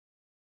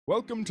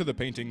Welcome to the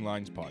Painting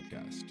Lines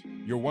Podcast,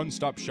 your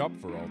one-stop shop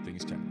for all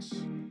things tennis.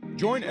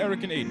 Join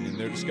Erik and Aidan in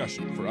their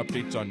discussion for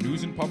updates on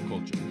news and pop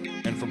culture,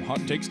 and from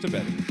hot takes to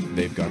betting,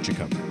 they've got you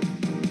covered.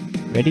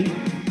 Ready?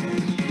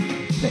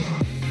 Play.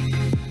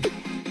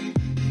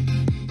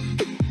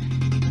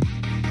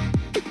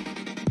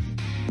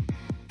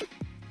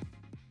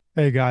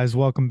 Hey guys,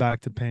 welcome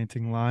back to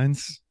Painting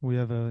Lines. We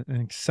have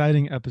an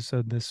exciting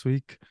episode this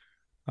week.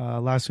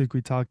 Last week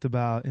we talked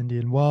about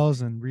Indian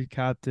Wells and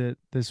recapped it.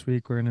 This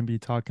week we're going to be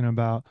talking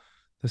about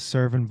the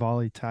serve and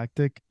volley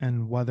tactic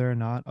and whether or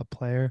not a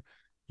player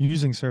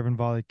using serve and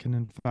volley can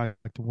in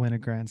fact win a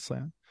Grand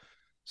Slam.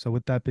 So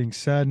with that being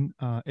said,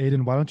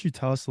 Aidan, why don't you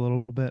tell us a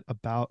little bit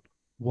about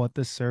what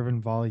the serve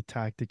and volley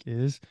tactic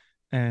is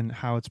and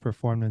how it's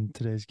performed in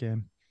today's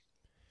game?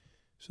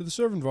 So the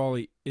serve and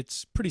volley,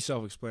 it's pretty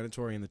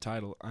self-explanatory in the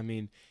title. I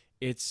mean,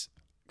 it's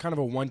kind of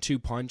a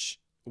 1-2 punch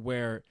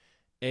where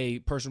a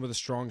person with a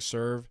strong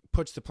serve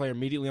puts the player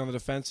immediately on the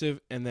defensive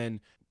and then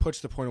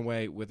puts the point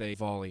away with a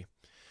volley.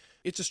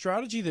 It's a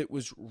strategy that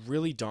was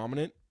really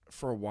dominant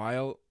for a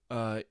while.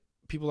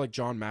 People like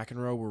John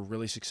McEnroe were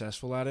really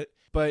successful at it.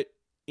 But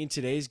in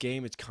today's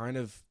game, it's kind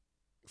of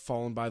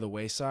fallen by the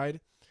wayside.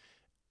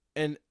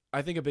 And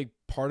I think a big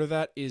part of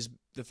that is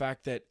the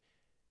fact that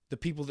the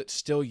people that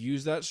still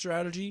use that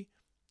strategy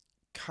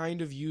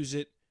kind of use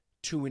it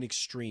to an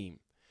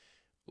extreme.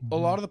 A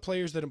lot of the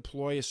players that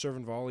employ a serve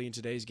and volley in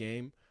today's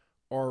game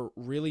are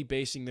really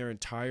basing their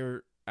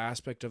entire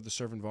aspect of the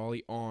serve and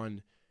volley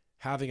on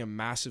having a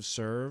massive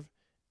serve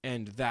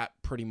and that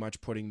pretty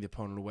much putting the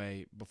opponent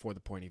away before the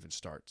point even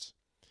starts.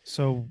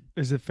 So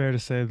is it fair to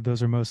say that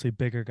those are mostly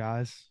bigger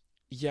guys?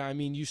 Yeah, I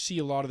mean, you see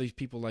a lot of these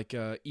people like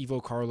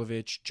Ivo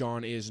Karlovic,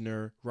 John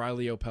Isner,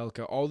 Riley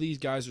Opelka. All these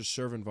guys are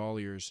serve and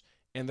volleyers,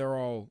 and they're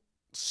all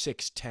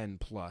 6'10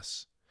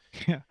 plus.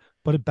 Yeah.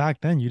 But back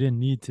then you didn't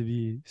need to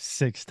be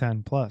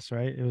 6'10 plus,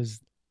 right? It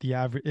was the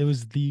average, it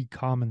was the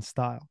common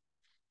style,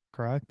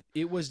 correct?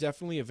 It was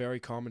definitely a very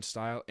common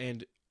style,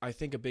 and I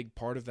think a big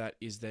part of that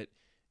is that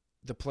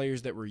the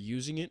players that were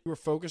using it were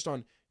focused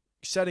on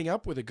setting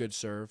up with a good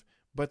serve,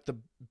 but the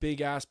big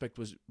aspect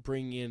was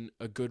bringing in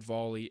a good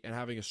volley and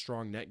having a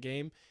strong net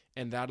game,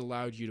 and that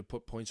allowed you to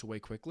put points away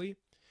quickly.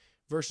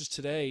 Versus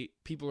today,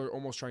 people are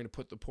almost trying to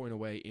put the point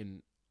away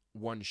in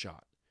one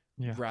shot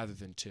rather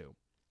than two.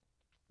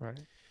 Right.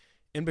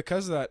 And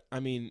because of that, I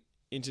mean,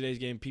 in today's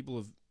game, people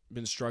have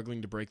been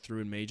struggling to break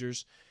through in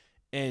majors.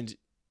 And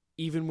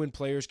even when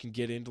players can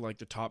get into like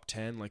the top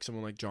 10, like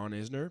someone like John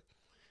Isner,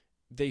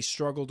 they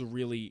struggle to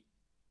really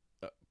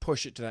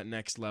push it to that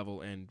next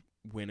level and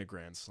win a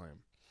Grand Slam.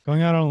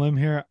 Going out on a limb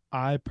here,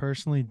 I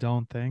personally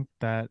don't think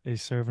that a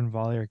serve and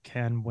volleyer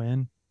can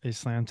win a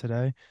slam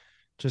today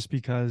just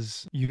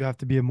because you have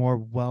to be a more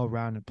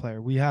well-rounded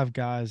player. We have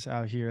guys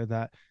out here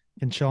that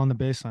can chill on the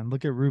baseline.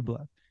 Look at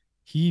Rublev.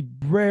 He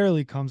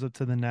rarely comes up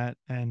to the net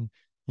and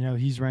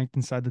he's ranked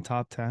inside the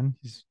top 10.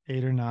 He's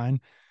 8 or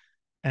 9.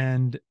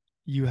 And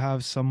you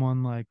have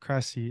someone like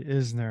Cressy,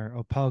 Isner,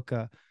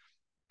 Opelka.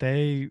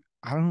 I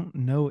don't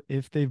know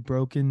if they've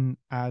broken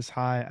as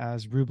high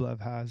as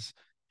Rublev has,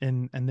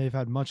 and they've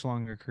had much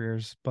longer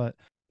careers. But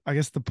I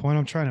guess the point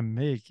I'm trying to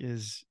make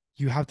is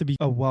you have to be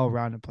a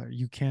well-rounded player.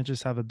 You can't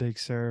just have a big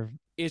serve.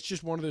 It's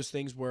just one of those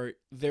things where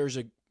there's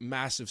a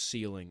massive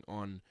ceiling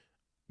on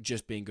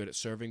just being good at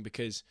serving,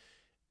 because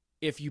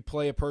if you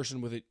play a person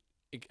with an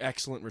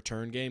excellent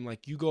return game,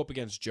 like you go up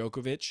against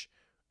Djokovic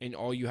and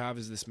all you have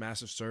is this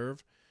massive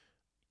serve,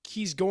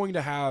 he's going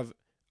to have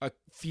a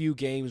few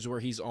games where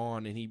he's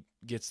on and he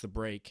gets the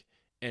break,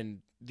 and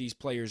these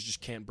players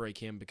just can't break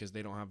him because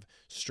they don't have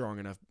strong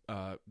enough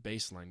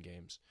baseline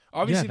games.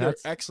 Obviously, they're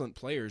excellent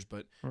players,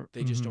 but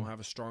they just don't have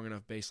a strong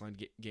enough baseline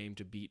game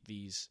to beat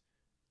these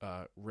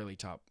really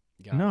top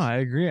guys. No, I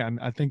agree.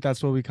 I think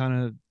that's what we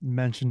kind of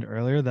mentioned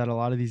earlier, that a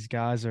lot of these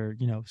guys are,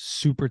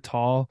 super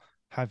tall,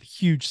 have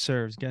huge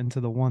serves, get into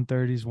the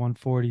 130s,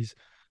 140s,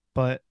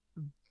 but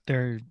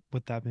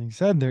with that being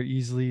said, they're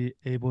easily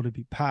able to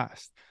be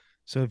passed.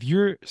 So if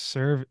your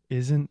serve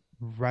isn't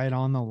right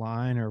on the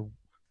line or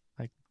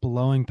like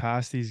blowing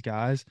past these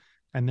guys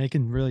and they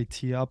can really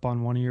tee up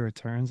on one of your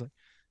returns,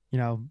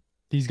 like,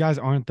 these guys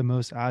aren't the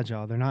most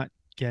agile. They're not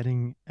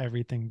getting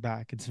everything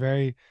back.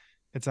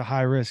 It's a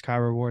high risk, high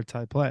reward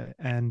type play.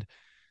 And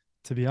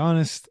to be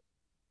honest,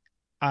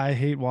 I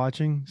hate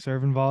watching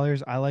serve and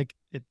volleyers. I like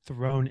it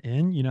thrown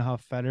in. You know how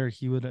Federer,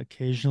 he would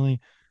occasionally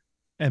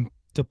and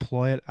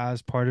deploy it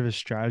as part of his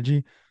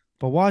strategy.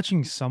 But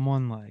watching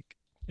someone like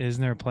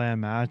Isner play a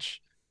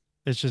match,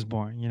 it's just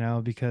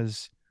boring,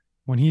 because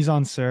when he's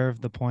on serve,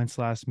 the points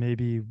last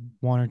maybe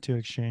one or two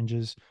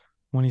exchanges.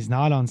 When he's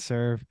not on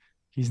serve,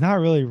 he's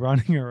not really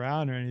running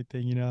around or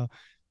anything.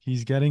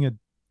 He's getting a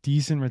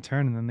decent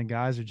return, and then the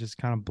guys are just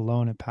kind of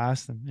blowing it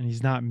past him, and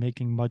he's not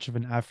making much of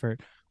an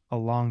effort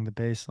along the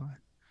baseline.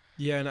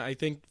 Yeah, and I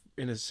think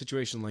in a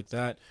situation like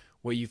that,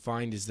 what you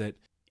find is that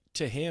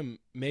to him,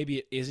 maybe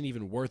it isn't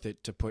even worth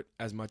it to put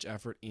as much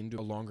effort into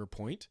a longer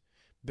point,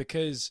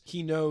 because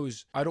he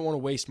knows I don't want to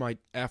waste my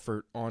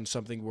effort on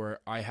something where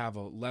I have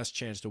a less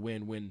chance to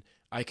win when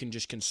I can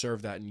just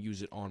conserve that and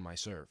use it on my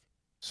serve.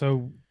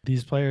 So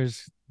these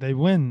players, they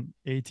win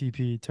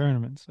ATP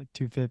tournaments like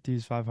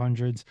 250s,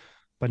 500s,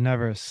 but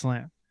never a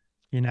slam.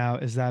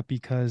 Is that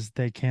because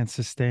they can't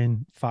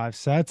sustain 5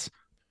 sets,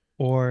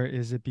 or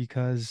is it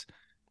because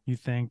you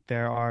think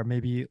there are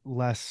maybe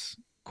less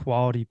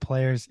quality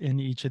players in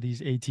each of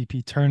these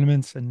ATP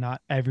tournaments and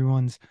not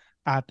everyone's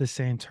at the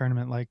same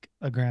tournament, like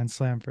a Grand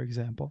Slam, for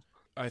example?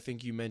 I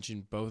think you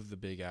mentioned both of the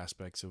big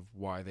aspects of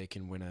why they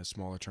can win a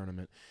smaller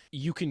tournament.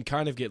 You can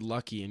kind of get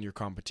lucky in your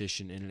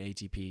competition in an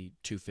ATP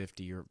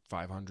 250 or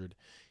 500.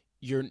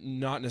 You're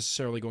not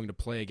necessarily going to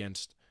play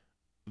against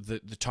the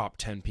top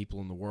 10 people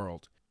in the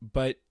world.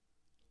 But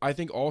I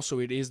think also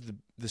it is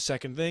the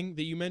second thing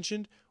that you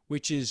mentioned,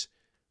 which is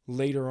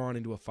later on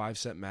into a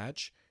 5-set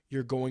match,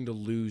 you're going to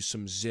lose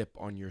some zip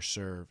on your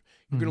serve.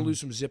 You're going to lose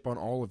some zip on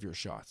all of your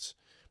shots.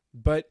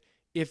 But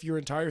if your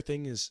entire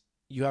thing is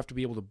you have to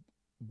be able to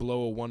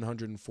blow a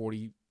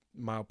 140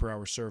 mile per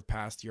hour serve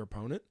past your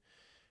opponent,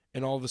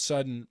 and all of a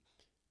sudden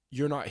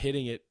you're not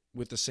hitting it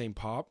with the same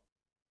pop.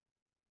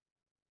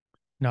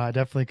 No, I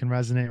definitely can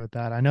resonate with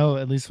that. I know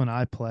at least when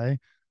I play,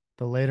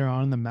 the later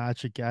on in the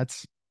match it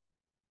gets,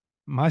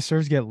 my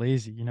serves get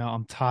lazy.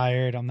 I'm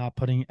tired. I'm not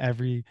putting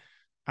every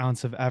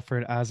ounce of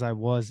effort as I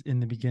was in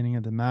the beginning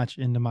of the match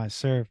into my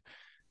serve.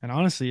 And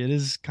honestly, it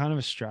is kind of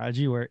a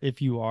strategy where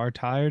if you are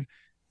tired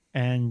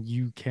and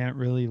you can't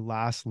really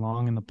last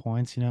long in the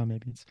points,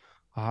 maybe it's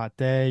a hot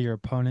day, your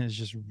opponent is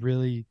just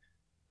really,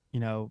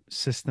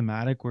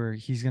 systematic where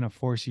he's going to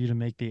force you to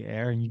make the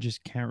air and you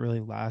just can't really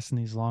last in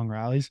these long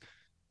rallies.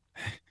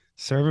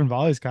 Serve and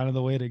volley is kind of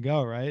the way to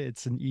go, right?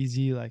 It's an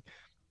easy, like,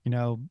 you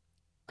know,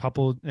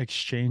 couple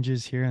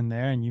exchanges here and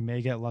there, and you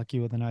may get lucky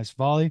with a nice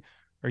volley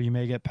or you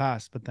may get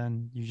passed, but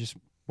then you just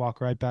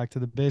walk right back to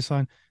the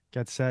baseline,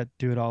 get set,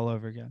 do it all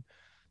over again.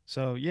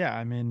 So, yeah,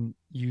 I mean,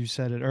 you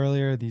said it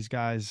earlier, these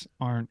guys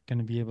aren't going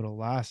to be able to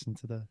last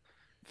into the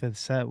fifth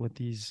set with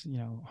these,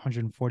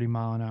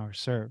 140-mile-an-hour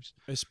serves.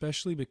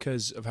 Especially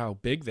because of how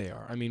big they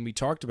are. I mean, we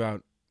talked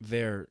about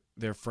their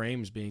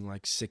frames being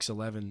like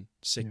 6'11",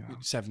 Yeah.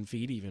 7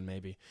 feet even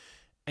maybe.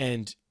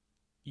 And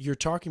you're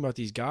talking about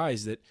these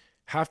guys that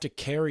have to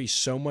carry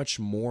so much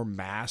more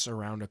mass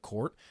around a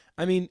court.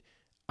 I mean,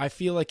 I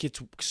feel like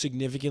it's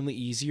significantly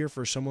easier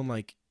for someone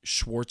like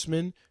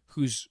Schwartzman,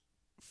 who's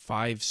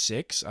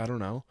 5'6", I don't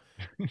know,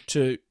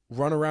 to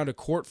run around a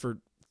court for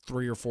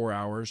 3 or 4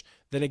 hours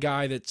than a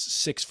guy that's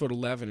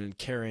 6'11" and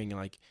carrying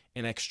like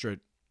an extra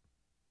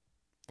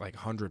like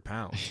 100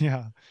 pounds.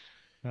 Yeah.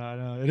 I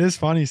know. It is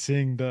funny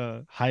seeing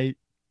the height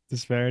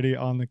disparity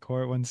on the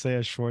court when, say,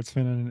 a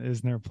Schwartzman and an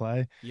Isner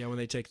play. Yeah, when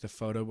they take the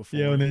photo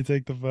Yeah, when before, they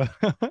take the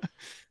photo.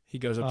 he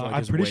goes up to like I'm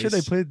his pretty sure they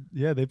waist. played.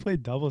 Yeah, they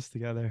played doubles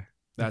together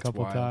a That's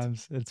couple wild.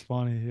 times. It's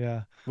funny.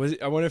 Yeah.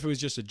 I wonder if it was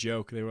just a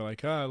joke. They were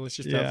like, let's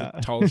just have the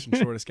Yeah. tallest and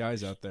shortest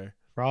guys out there.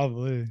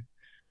 Probably.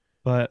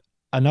 But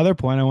another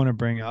point I want to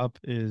bring up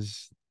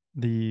is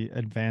the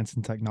advance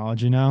in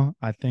technology now.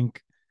 I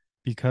think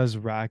because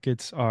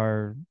rackets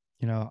are,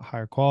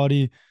 higher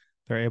quality,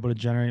 they're able to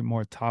generate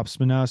more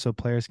topspin now, so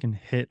players can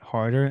hit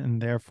harder and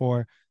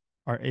therefore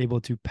are able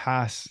to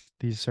pass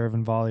these serve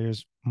and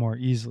volleyers more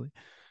easily.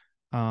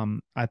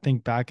 I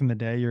think back in the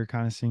day, you're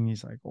kind of seeing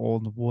these like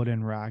old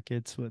wooden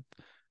rackets with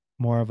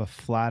more of a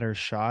flatter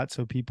shot,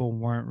 so people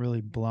weren't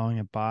really blowing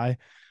it by.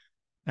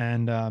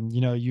 And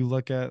you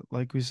look at,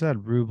 like we said,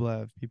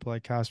 Rublev, people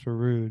like Casper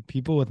Ruud,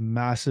 people with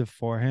massive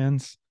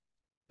forehands,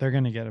 they're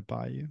gonna get it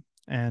by you.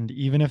 And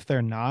even if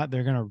they're not,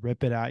 they're gonna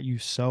rip it at you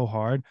so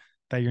hard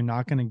that you're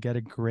not gonna get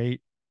a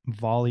great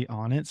volley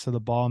on it. So the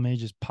ball may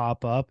just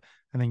pop up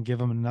and then give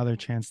them another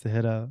chance to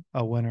hit a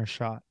winner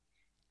shot.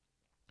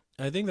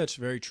 I think that's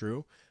very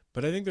true,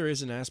 but I think there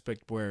is an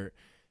aspect where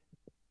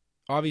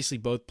obviously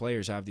both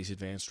players have these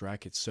advanced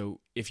rackets. So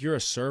if you're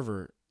a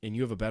server and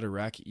you have a better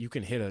racket, you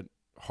can hit a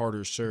harder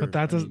But serve. that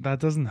I does mean, that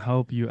doesn't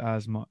help you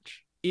as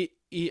much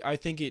I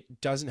think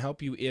it doesn't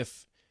help you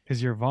if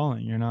because you're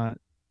volleying. You're not.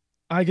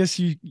 I guess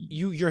you.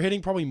 you're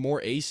hitting probably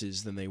more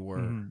aces than they were.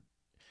 Mhm.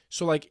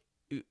 So like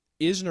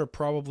Isner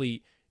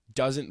probably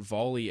doesn't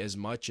volley as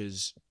much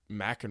as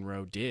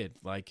McEnroe did.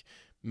 Like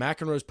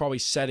McEnroe's probably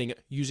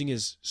using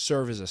his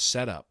serve as a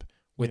setup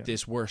with Yeah.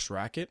 this worse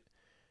racket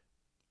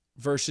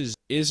versus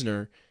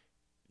Isner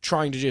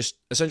trying to just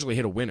essentially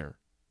hit a winner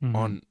Mhm.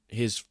 on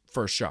his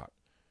first shot.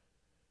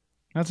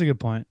 That's a good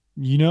point.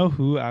 You know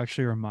who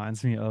actually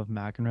reminds me of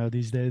McEnroe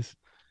these days?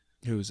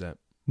 Who is that?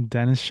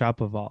 Dennis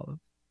Shapovalov. Well,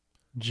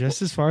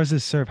 Just as far as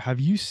his serve, have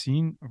you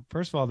seen?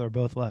 First of all, they're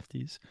both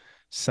lefties.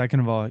 Second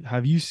of all,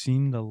 have you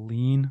seen the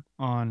lean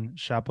on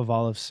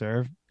Shapovalov's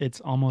serve?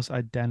 It's almost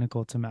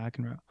identical to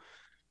McEnroe.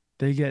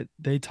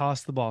 They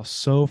toss the ball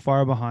so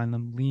far behind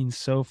them, lean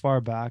so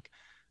far back,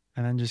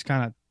 and then just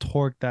kind of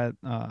torque that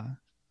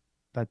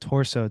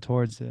torso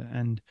towards it.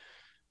 And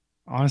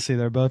honestly,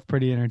 they're both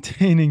pretty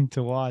entertaining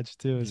to watch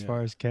too, as yeah.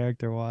 far as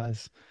character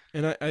wise.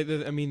 And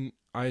I mean,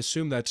 I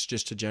assume that's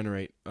just to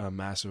generate a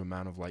massive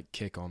amount of like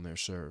kick on their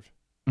serve.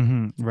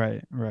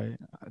 Right, right.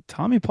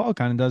 Tommy Paul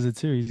kind of does it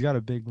too. He's got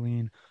a big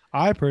lean.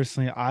 I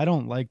personally, I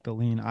don't like the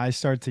lean. I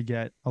start to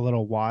get a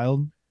little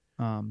wild.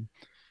 Um,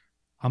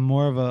 I'm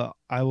more of a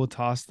I will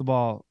toss the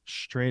ball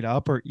straight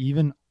up or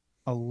even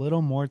a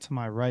little more to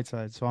my right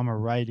side. So I'm a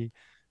righty.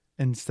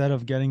 Instead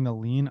of getting the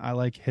lean, I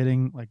like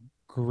hitting like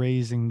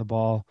grazing the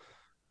ball,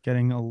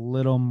 getting a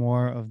little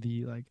more of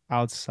the like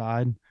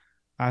outside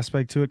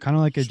aspect to it, kind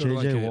of like a Sort of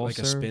JJ Wolf like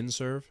a serve, spin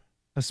serve.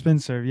 a spin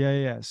serve. Yeah,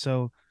 yeah, yeah.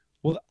 So,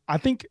 well, I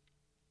think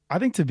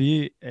to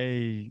be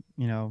a,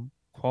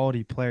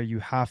 quality player, you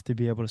have to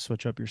be able to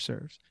switch up your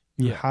serves.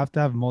 You Yeah. have to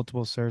have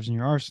multiple serves in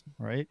your arsenal,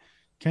 right?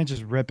 You can't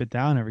just rip it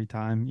down every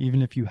time,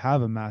 even if you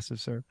have a massive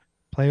serve.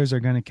 Players are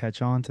going to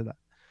catch on to that.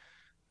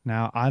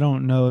 Now, I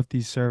don't know if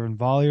these serve and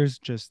volleyers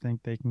just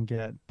think they can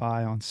get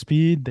by on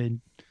speed,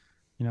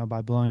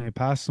 by blowing it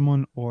past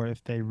someone, or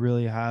if they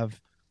really have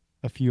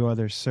a few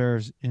other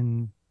serves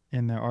in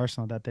their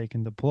arsenal that they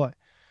can deploy.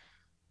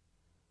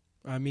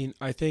 I mean,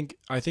 I think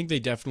they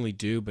definitely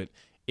do, but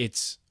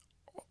it's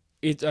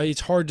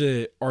it's hard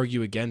to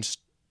argue against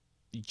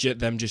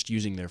them just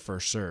using their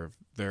first serve,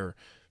 their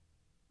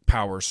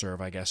power serve,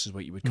 I guess is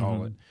what you would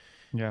call it.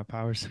 Yeah,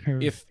 power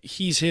serve. If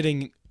he's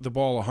hitting the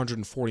ball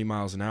 140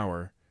 miles an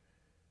hour,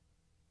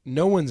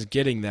 no one's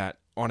getting that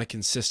on a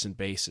consistent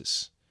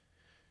basis.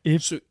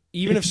 If So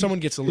even if if you someone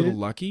gets a little hit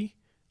lucky,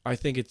 I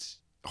think it's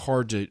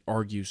hard to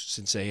argue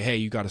and say, "Hey,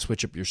 you got to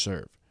switch up your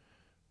serve."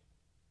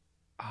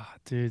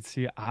 dude,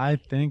 see, I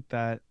think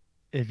that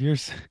if you're,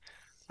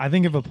 I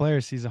think if a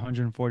player sees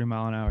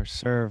 140-mile-an-hour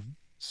serve,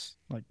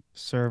 like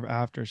serve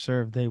after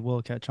serve, they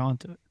will catch on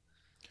to it.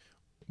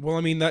 Well,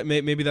 I mean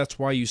maybe that's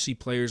why you see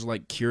players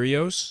like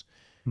Kyrgios,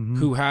 Mm-hmm.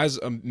 who has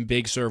a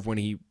big serve when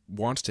he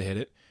wants to hit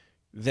it,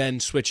 then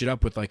switch it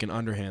up with like an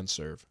underhand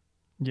serve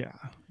Yeah,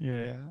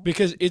 yeah, yeah.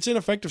 because it's an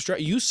effective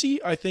strat. You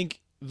see, I think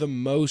the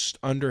most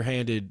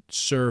underhanded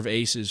serve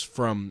aces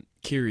from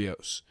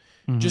Kyrgios,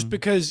 just Mm-hmm.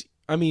 because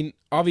I mean,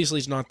 obviously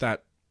it's not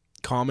that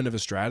common of a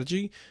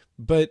strategy,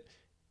 but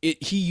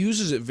he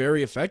uses it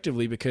very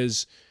effectively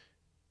because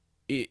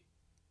it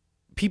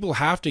people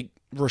have to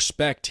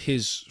respect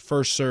his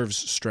first serve's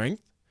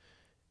strength,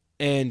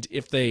 and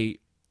if they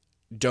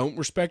don't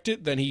respect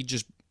it, then he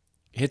just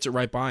hits it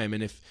right by him,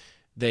 and if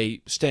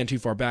they stand too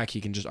far back, he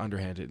can just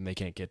underhand it and they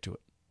can't get to it.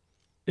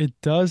 It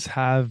does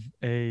have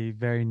a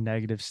very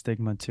negative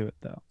stigma to it,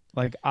 though.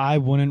 Like, I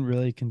wouldn't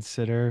really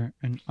consider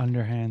an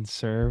underhand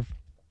serve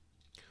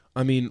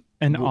I mean,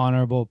 an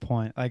honorable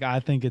point. Like, I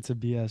think it's a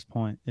BS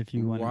point if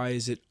you win it. why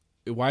is it?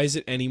 Why is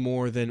it any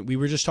more than we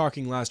were just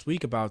talking last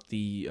week about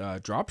the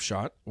drop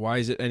shot? Why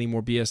is it any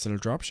more BS than a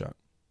drop shot?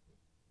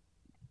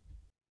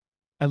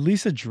 At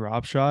least a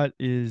drop shot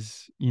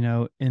is,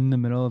 in the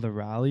middle of the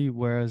rally,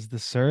 whereas the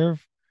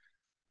serve,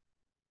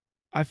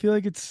 I feel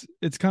like it's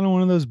kind of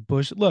one of those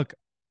bush. Look,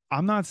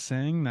 I'm not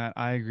saying that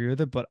I agree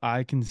with it, but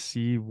I can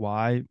see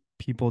why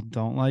people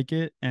don't like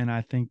it, and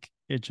I think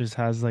it just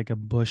has like a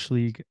bush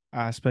league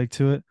aspect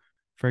to it.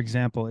 For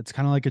example, it's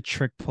kind of like a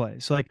trick play.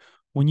 So like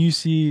when you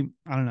see,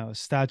 I don't know, a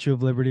Statue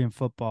of Liberty in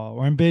football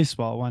or in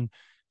baseball, when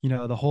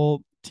the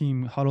whole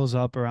team huddles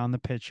up around the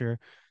pitcher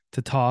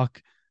to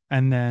talk,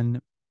 and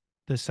then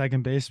the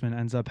second baseman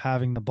ends up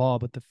having the ball,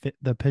 but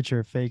the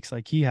pitcher fakes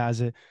like he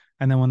has it,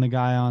 and then when the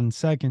guy on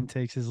second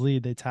takes his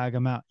lead, they tag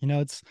him out.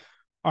 It's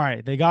all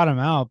right. They got him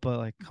out, but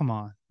like, come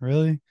on,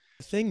 really?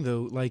 The thing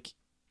though, like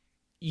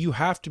you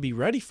have to be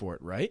ready for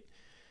it, right?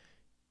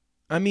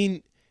 I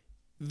mean,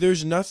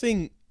 there's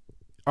nothing.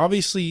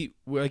 Obviously,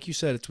 like you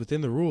said, it's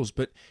within the rules,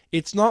 but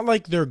it's not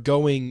like they're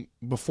going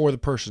before the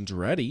person's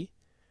ready.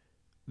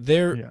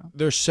 They're Yeah,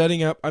 they're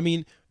setting up. I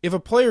mean, if a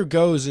player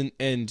goes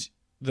and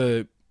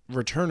the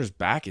returner's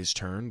back is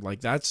turned,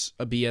 like that's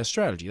a BS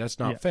strategy. That's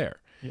yeah, not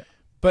fair. yeah.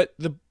 But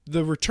the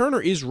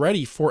returner is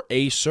ready for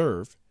a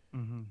serve,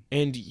 Mm-hmm.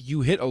 and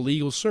you hit a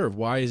legal serve.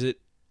 Why is it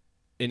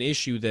an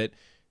issue that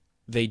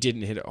they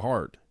didn't hit it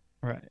hard?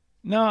 Right.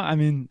 No, I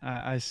mean,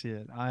 I see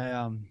it.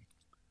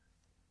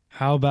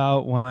 How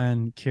about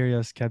when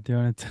Kyrgios kept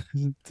doing it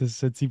to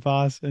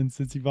Tsitsipas, and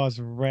Tsitsipas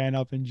ran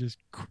up and just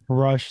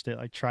crushed it,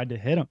 like tried to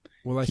hit him.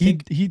 Well, I He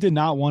think he did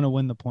not want to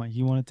win the point.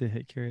 He wanted to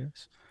hit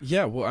Kyrgios.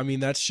 yeah. Well, I mean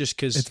that's just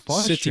because It's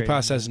frustrating,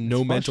 Tsitsipas has man. It's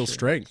no mental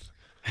frustrating.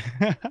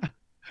 strength.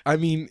 I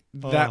mean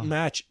that Oh.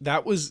 match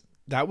that was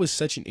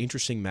such an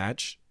interesting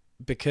match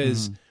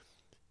because Mhm.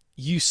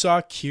 you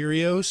saw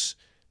Kyrgios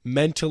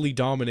mentally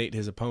dominate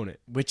his opponent,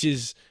 which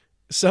is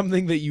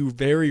something that you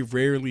very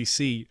rarely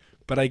see.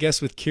 But I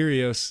guess with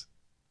Kyrgios,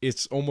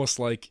 it's almost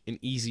like an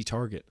easy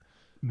target.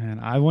 Man,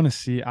 I want to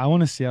see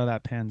how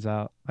that pans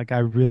out. Like I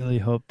really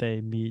hope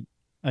they meet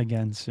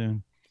again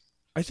soon.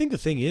 I think the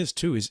thing is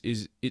too is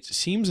it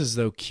seems as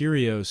though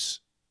Kyrgios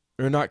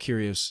or not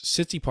Kyrgios,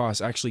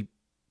 Tsitsipas actually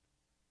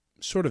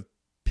sort of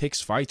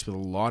picks fights with a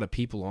lot of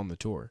people on the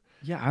tour.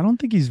 Yeah, I don't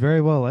think he's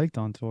very well liked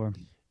on tour.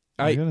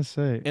 I I gotta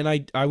say.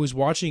 I was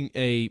watching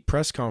a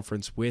press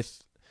conference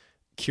with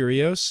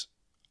Kyrgios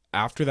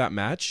after that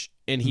match,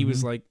 and he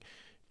was Mhm. like,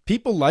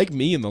 "People like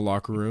me in the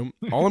locker room.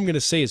 All I'm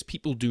gonna say is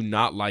people do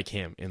not like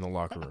him in the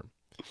locker room."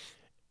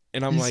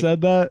 And I'm He like,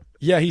 said that?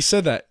 "Yeah, he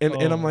said that," and Oh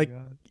I'm my like,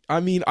 god. I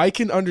mean, I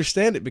can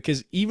understand it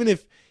because even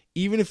if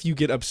even if you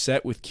get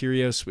upset with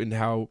Kyrgios and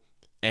how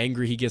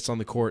angry he gets on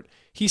the court,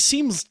 he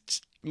seems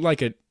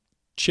like a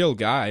chill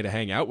guy to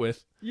hang out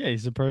with. Yeah,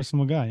 he's a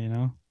personal guy, you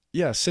know?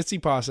 Yeah,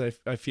 Tsitsipas,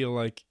 I feel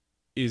like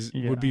would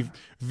Yeah. be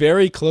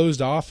very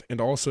closed off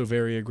and also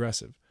very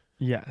aggressive.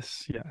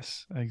 Yes,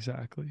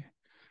 exactly.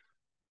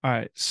 All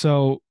right.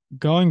 So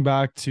going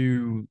back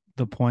to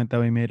the point that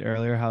we made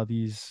earlier, how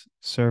these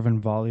serve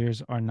and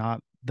volleyers are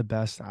not the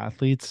best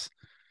athletes.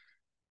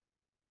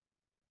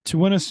 To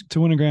win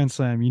a Grand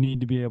Slam, you need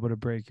to be able to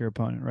break your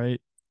opponent,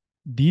 right?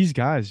 These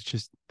guys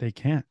just they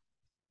can't.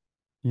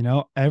 You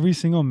know, every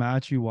single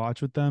match you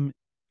watch with them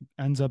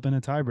ends up in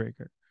a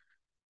tiebreaker.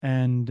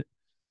 And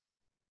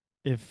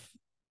if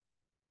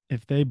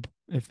if they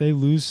if they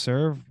lose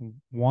serve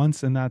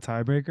once in that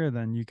tiebreaker,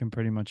 then you can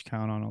pretty much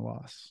count on a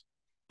loss.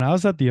 When I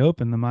was at the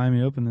Open, the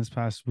Miami Open this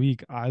past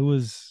week, I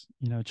was,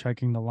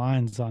 checking the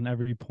lines on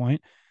every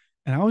point,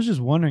 and I was just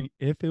wondering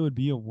if it would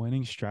be a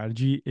winning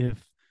strategy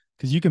if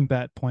because you can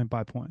bet point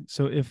by point.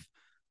 So if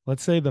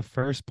let's say the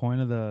first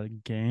point of the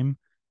game,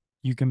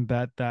 you can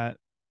bet that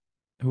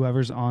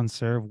whoever's on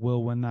serve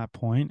will win that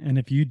point. And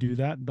if you do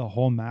that the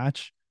whole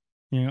match,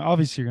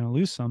 obviously you're going to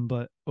lose some,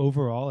 but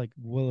overall, like,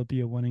 will it be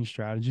a winning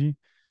strategy?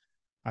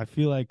 I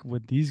feel like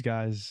with these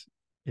guys,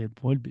 it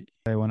would be.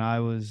 When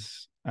I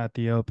was at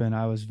the Open,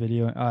 I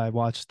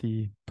watched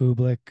the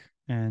Bublik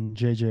and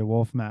JJ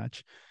Wolf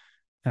match,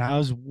 and I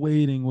was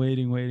waiting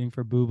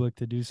for Bublik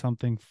to do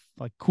something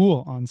like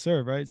cool on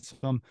serve, right? So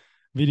I'm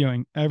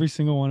videoing every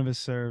single one of his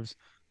serves.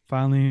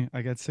 Finally,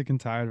 I get sick and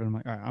tired of it. I'm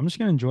like, all right, I'm just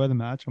gonna enjoy the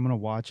match. I'm gonna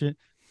watch it,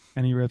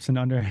 and he rips an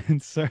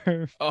underhand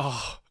serve.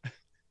 Oh,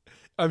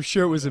 I'm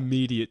sure it was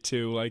immediate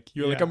too. Like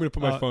you're like, I'm gonna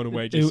put my phone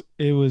away.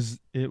 It was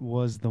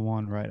the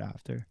one right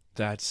after.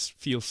 That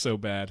feels so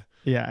bad.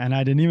 Yeah, and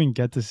I didn't even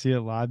get to see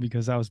it live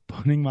because I was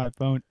putting my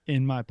phone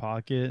in my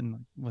pocket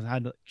and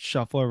had to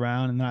shuffle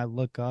around, and then I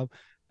look up,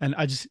 and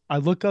I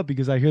look up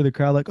because I hear the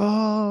crowd like,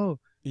 oh,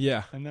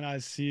 Yeah, and then I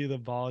see the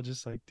ball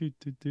just like doot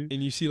doot doot,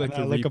 and you see and like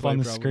then the I look up replay on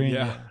the probably. screen.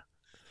 Yeah, Yeah.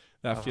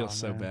 that Oh, feels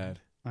so man. bad.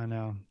 I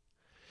know.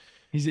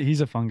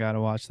 He's a fun guy to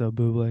watch though,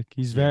 Bublik.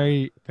 He's Yeah.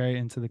 very very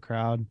into the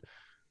crowd.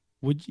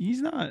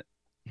 He's not.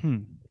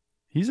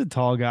 He's a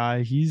tall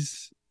guy.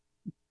 He's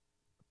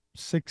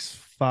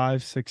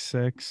 6'5",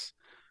 6'6",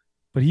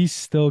 but he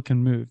still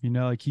can move.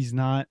 Like he's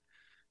not.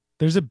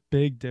 There's a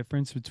big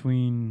difference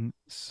between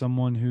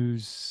someone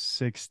who's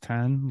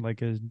 6'10",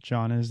 like a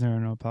John Isner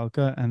and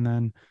Opelka, and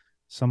then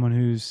someone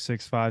who's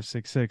 6'5",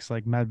 6'6",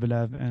 like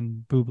Medvedev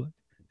and Bublik.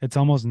 It's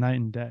almost night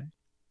and day.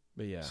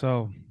 But yeah.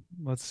 So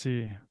let's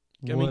see.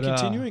 I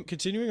mean,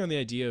 continuing on the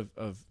idea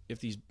of if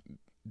these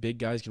big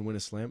guys can win a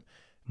slam,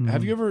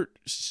 have you ever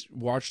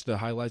watched the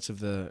highlights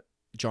of the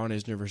John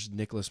Isner versus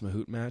Nicholas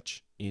Mahut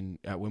match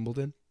at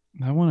Wimbledon?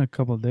 That won a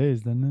couple of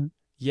days, didn't it?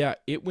 Yeah,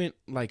 it went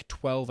like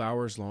 12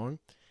 hours long,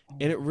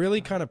 and it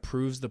really kind of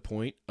proves the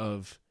point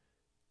of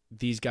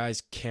these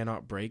guys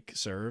cannot break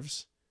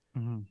serves.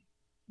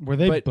 Mm-hmm. Were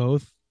they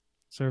both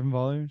serving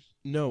volleyers?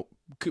 No,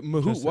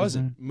 Mahut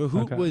wasn't.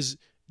 Mahut was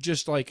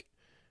just like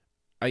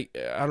I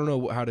don't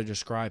know how to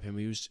describe him.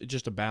 He was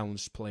just a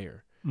balanced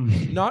player.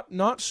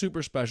 Not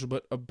super special,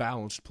 but a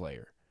balanced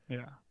player.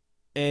 Yeah.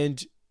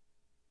 And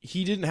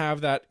he didn't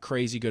have that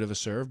crazy good of a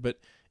serve, but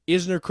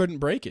Isner couldn't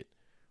break it.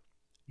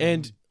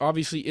 And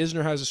obviously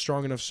Isner has a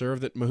strong enough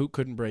serve that Mahut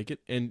couldn't break it.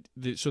 And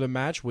so the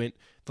match went,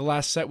 the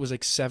last set was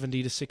like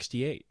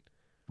 70-68.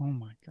 Oh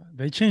my God.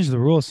 They changed the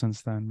rules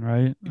since then,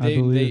 right? I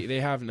believe.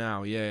 They have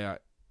now, yeah.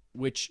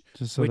 Which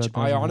that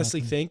I honestly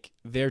happen. think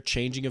their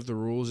changing of the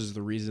rules is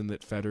the reason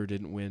that Federer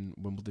didn't win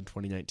Wimbledon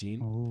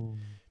 2019. Oh.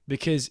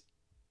 Because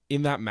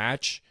in that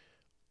match,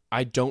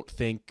 I don't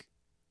think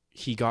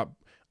he got.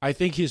 I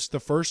think the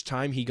first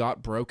time he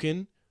got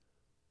broken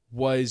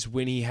was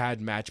when he had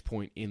match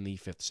point in the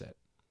fifth set.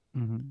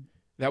 Mm-hmm.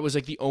 That was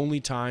like the only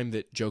time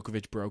that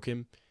Djokovic broke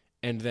him,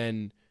 and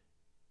then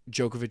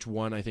Djokovic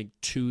won, I think,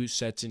 2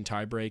 sets in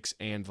tie breaks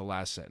and the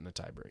last set in a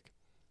tie break.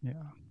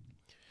 Yeah.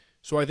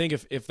 So I think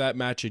if that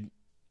match had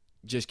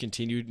just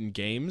continued in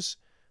games,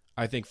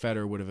 I think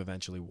Federer would have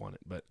eventually won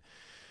it. But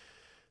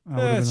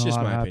that's just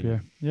my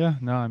opinion. Yeah,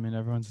 no, I mean,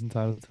 everyone's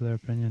entitled to their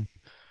opinion.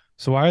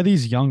 So why are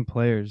these young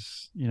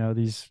players,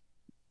 these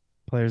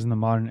players in the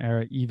modern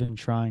era, even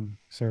trying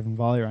serve and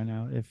volley right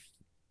now if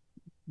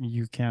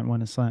you can't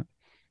win a slam?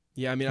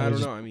 Yeah, I mean, I don't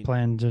know. I mean,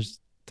 playing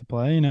just to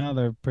play,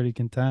 they're pretty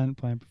content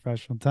playing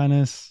professional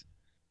tennis,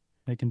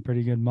 making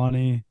pretty good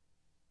money,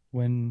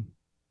 win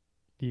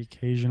the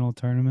occasional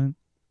tournament.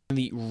 And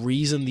the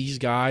reason these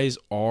guys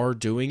are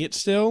doing it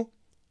still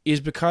is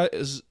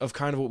because of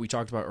kind of what we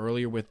talked about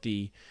earlier with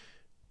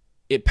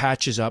it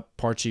patches up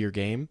parts of your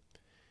game.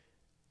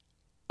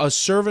 A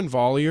serve and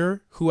volleyer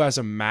who has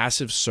a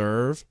massive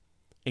serve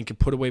and can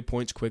put away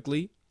points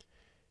quickly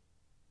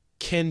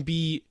can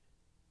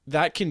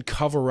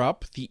cover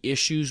up the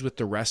issues with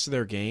the rest of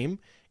their game,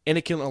 and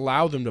it can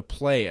allow them to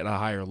play at a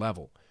higher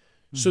level.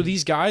 Mm-hmm. So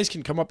these guys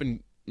can come up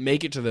and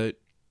make it to the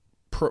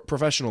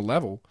professional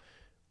level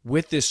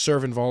with this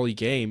serve and volley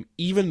game,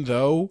 even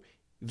though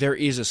there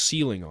is a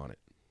ceiling on it.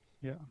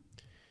 Yeah.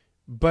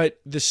 but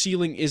the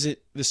ceiling isn't.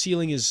 The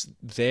ceiling is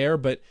there,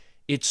 but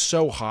it's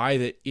so high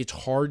that it's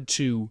hard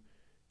to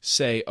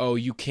say, oh,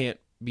 you can't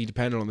be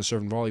dependent on the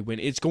serve and volley win.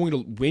 It's going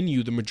to win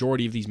you the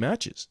majority of these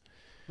matches.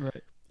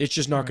 Right. It's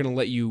just not Right. going to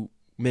let you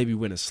maybe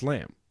win a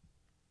slam.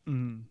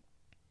 Mm.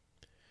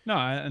 No,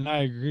 and I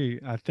agree.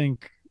 I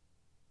think,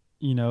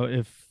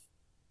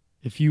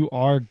 if you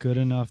are good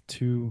enough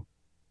to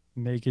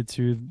make it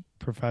to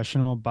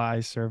professional by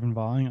serve and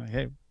volleying, like,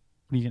 hey,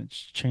 are you gonna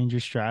change your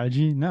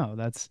strategy? No,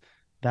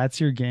 that's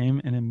your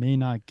game, and it may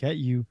not get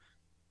you,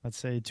 let's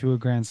say, to a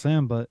grand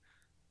slam, but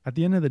at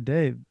the end of the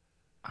day,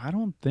 I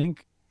don't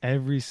think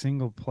every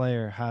single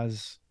player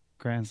has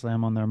grand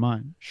slam on their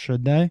mind.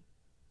 Should they?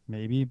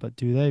 Maybe, but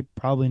do they?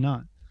 Probably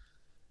not.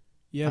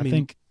 Yeah, I I mean,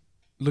 think,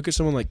 look at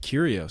someone like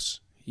Kyrgios.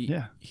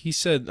 yeah. He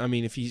said, I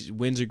mean, if he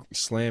wins a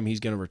slam, he's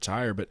going to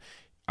retire. But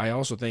I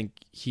also think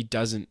he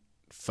doesn't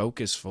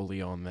focus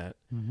fully on that.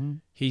 Mm-hmm.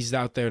 He's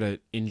out there to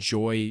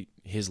enjoy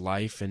his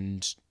life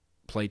and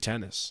play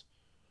tennis.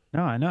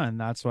 No, I know, and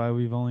that's why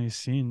we've only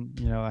seen,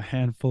 a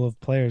handful of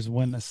players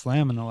win a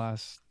slam in the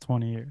last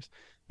 20 years.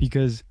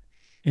 Because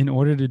in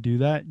order to do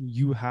that,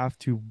 you have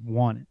to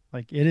want it.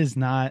 Like, it is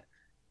not,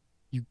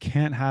 you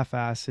can't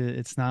half-ass it.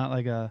 It's not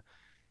like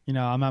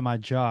I'm at my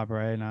job,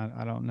 right? And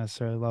I don't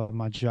necessarily love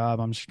my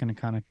job. I'm just gonna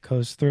kind of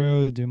coast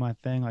through, do my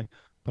thing, like,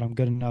 but I'm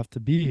good enough to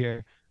be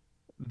here.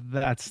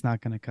 That's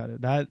not gonna cut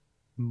it. That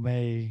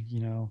may,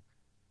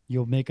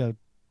 you'll make a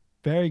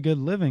very good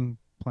living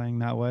playing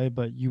that way,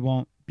 but you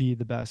won't be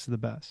the best of the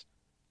best.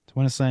 To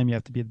win a slam, you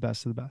have to be the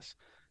best of the best.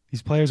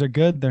 These players are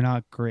good, they're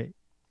not great.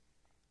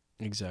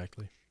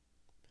 Exactly.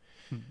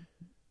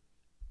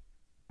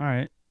 All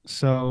right.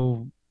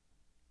 So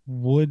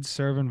would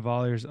serve and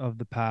volleyers of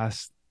the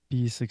past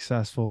be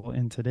successful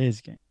in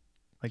today's game?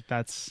 Like,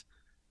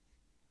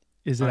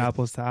 is it I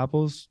apples to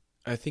apples?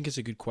 I think it's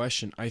a good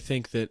question. I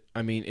think that,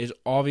 I mean, it's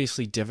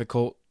obviously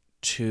difficult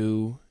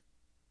to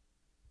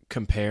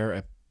compare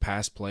a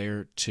past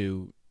player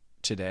to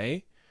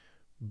today,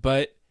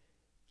 but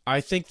I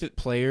think that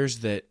players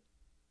that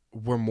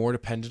were more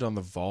dependent on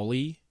the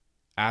volley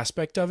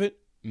aspect of it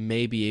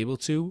may be able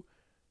to,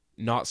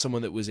 not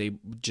someone that was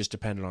just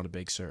dependent on a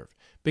big serve.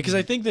 Because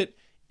I think that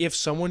if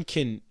someone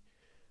can,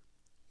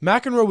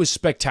 McEnroe was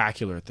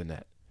spectacular at the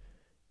net.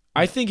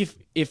 I think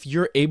if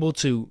you're able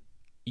to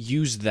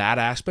use that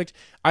aspect,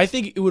 I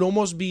think it would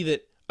almost be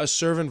that a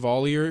serve and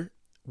volleyer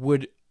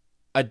would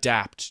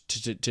adapt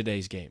to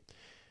today's game.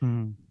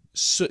 Mm.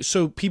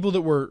 So people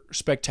that were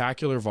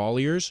spectacular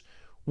volleyers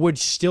would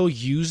still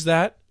use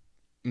that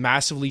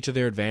massively to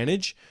their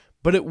advantage,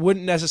 but it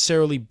wouldn't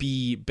necessarily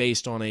be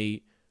based on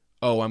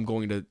I'm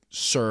going to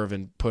serve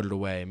and put it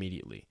away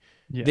immediately.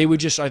 Yeah. They would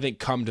just, I think,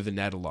 come to the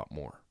net a lot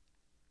more.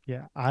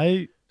 Yeah.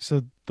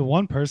 So the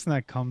one person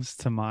that comes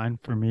to mind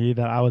for me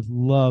that I would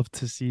love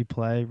to see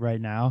play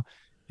right now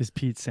is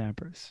Pete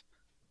Sampras.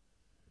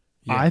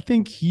 Yeah. I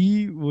think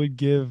he would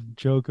give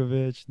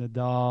Djokovic,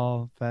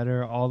 Nadal,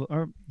 Federer,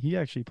 or he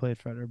actually played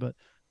Federer, but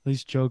at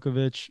least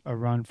Djokovic a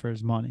run for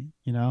his money,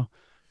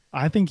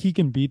 I think he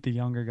can beat the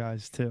younger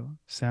guys too.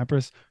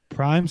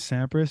 Prime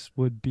Sampras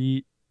would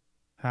beat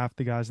half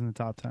the guys in the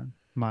top 10, in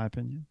my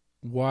opinion.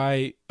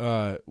 Why?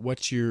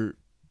 What's your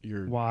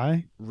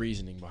Why?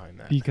 reasoning behind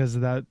that? Because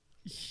of that,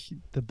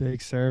 the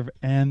big serve,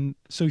 and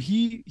so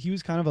he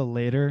was kind of a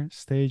later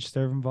stage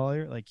serve and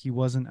volleyer. Like, he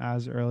wasn't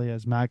as early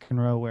as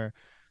McEnroe, where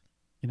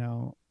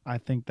I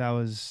think that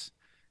was,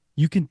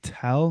 you can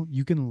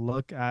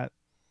look at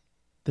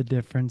the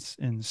difference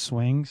in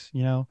swings.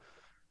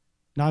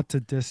 Not to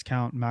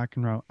discount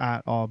McEnroe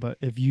at all, but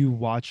if you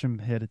watch him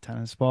hit a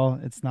tennis ball,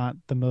 it's not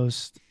the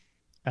most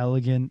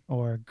elegant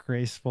or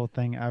graceful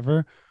thing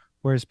ever.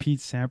 Whereas Pete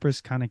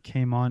Sampras kind of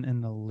came on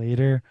in the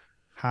later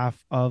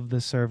half of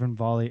the serve and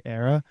volley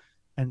era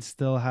and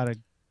still had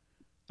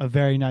a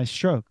very nice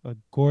stroke, a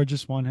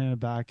gorgeous one-handed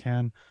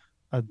backhand,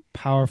 a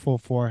powerful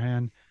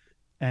forehand.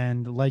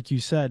 And like you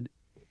said,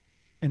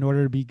 in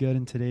order to be good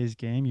in today's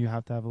game, you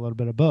have to have a little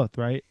bit of both,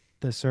 right?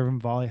 The serve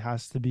and volley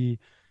has to be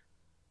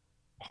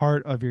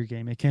part of your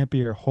game. It can't be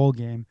your whole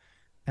game.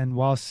 And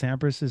while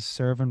Sampras's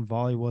serve and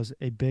volley was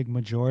a big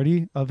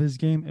majority of his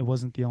game, it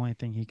wasn't the only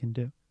thing he can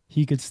do.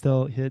 He could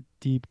still hit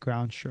deep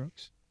ground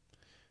strokes.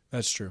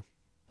 That's true,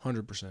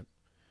 100%.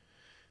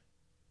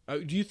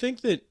 Do you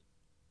think that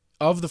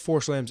of the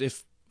four slams,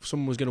 if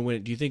someone was going to win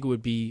it, do you think it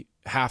would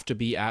have to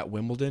be at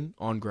Wimbledon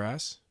on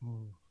grass?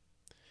 Ooh.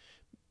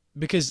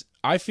 Because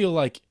I feel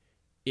like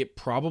it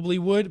probably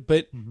would,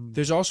 but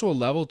there's also a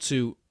level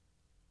to,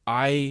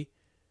 I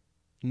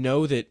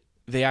know that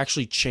they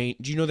actually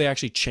changed. Do you know they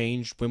actually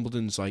changed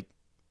Wimbledon's, like,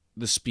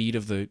 the speed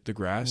of the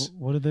grass?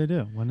 What did they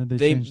do? When did they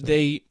change that?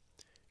 They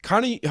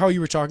kind of how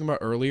you were talking about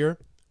earlier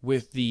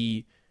with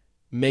the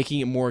making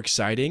it more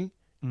exciting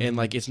and,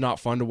 like, it's not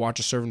fun to watch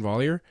a serve and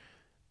volleyer.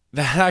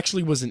 That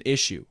actually was an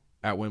issue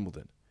at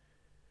Wimbledon.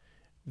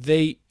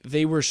 They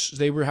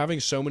were having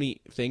so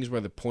many things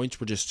where the points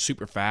were just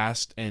super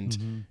fast,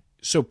 and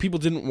so people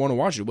didn't want to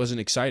watch it. It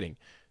wasn't exciting.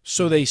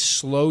 So they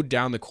slowed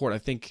down the court. I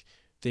think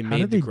they How do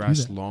made the they do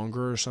grass that?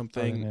 longer or Oh, they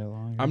something. made it I'm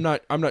longer.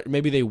 not I'm not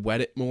maybe they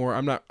wet it more.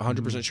 I'm not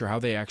 100% Mhm. sure how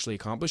they actually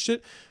accomplished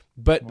it,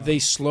 but they Wow.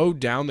 slowed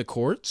down the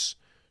courts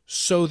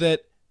so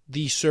that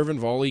the serve and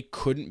volley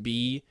couldn't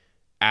be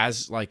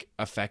as like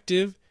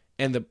effective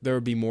and there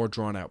would be more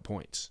drawn out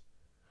points.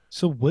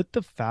 So with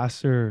the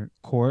faster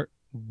court,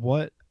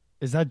 what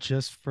is that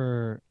just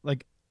for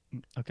like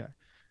okay.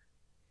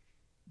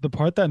 The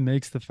part that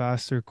makes the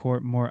faster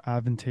court more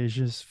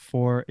advantageous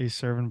for a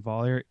serve and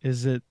volleyer,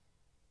 is it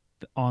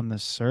on the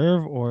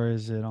serve or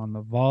is it on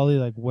the volley?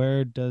 Like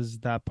where does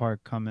that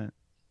part come in?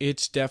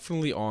 It's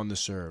definitely on the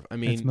serve. I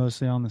It's mean,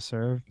 mostly on the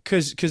serve.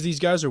 because these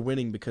guys are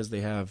winning because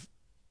they have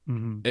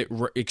Hmm.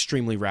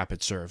 extremely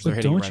rapid serves. They're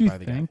But hitting it right by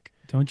the guy.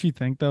 don't you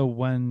think though,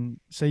 when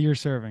say you're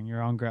serving,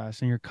 you're on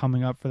grass and you're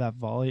coming up for that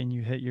volley and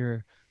you hit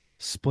your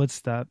split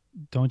step,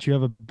 don't you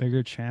have a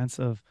bigger chance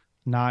of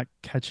not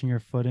catching your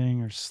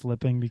footing or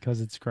slipping because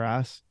it's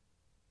grass?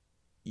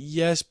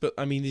 Yes, but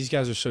I mean these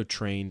guys are so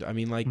trained. I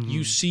mean, like Hmm.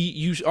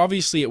 you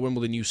obviously at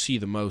Wimbledon you see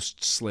the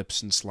most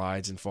slips and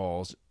slides and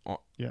falls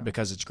Yeah.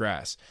 because it's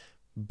grass,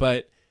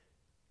 but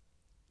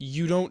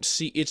you don't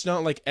see. It's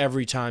not like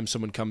every time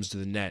someone comes to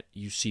the net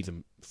you see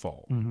them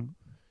fall. Hmm.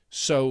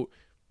 So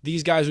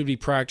these guys would be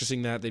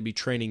practicing that. They'd be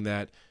training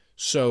that.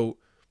 So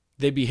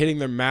they'd be hitting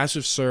their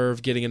massive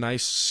serve, getting a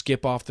nice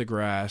skip off the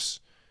grass,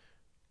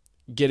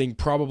 getting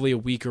probably a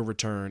weaker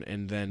return,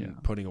 and then Yeah.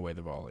 putting away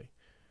the volley.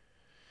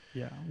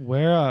 Yeah.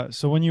 Where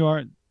so when you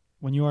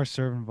are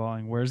serving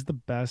volleying, where's the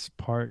best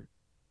part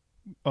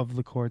of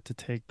the court to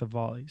take the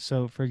volley?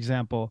 So for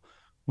example,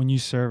 when you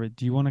serve it,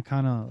 do you want to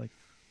kind of like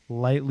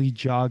lightly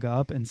jog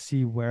up and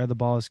see where the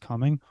ball is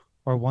coming?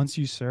 Or once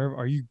you serve,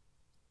 are you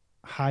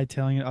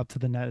hightailing it up to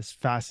the net as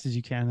fast as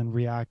you can and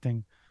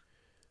reacting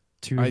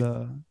to I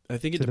the I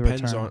think it to the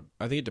depends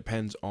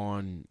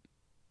on return?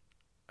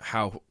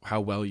 how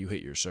well you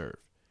hit your serve.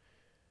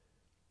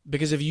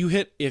 Because if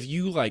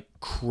you like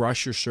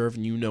crush your serve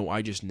and you know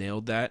I just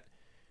nailed that,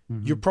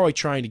 you're Hmm. probably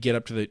trying to get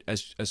up to the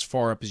as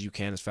far up as you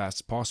can as fast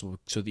as possible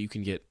so that you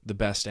can get the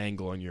best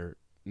angle on your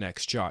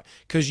next shot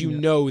because you Yeah.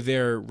 know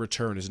their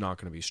return is not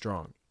going to be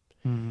strong.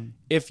 Hmm.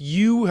 If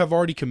you have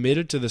already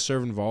committed to the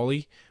serve and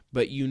volley,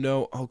 but you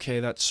know okay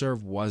that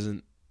serve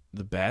wasn't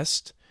the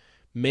best,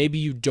 maybe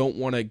you don't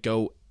want to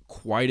go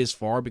quite as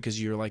far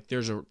because you're like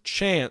there's a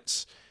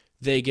chance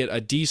they get a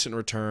decent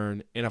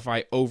return and if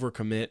I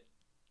overcommit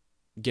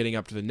getting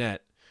up to the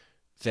net,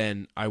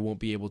 then I won't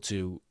be able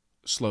to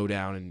slow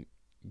down and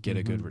Hmm.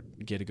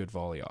 get a good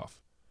volley off.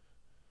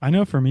 I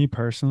know for me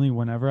personally,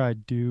 whenever I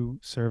do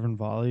serve and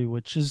volley,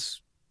 which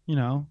is,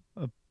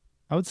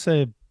 I would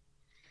say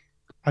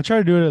I try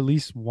to do it at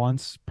least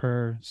once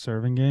per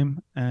serving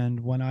game. And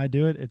when I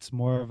do it, it's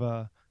more of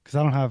a, because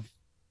I don't have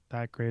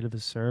that great of a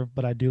serve,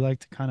 but I do like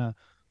to kind of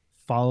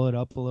follow it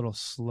up a little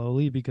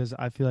slowly because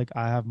I feel like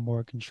I have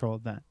more control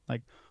then.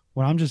 Like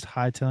when I'm just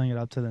hightailing it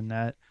up to the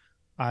net,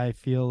 I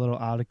feel a little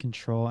out of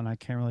control and I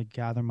can't really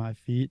gather my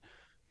feet.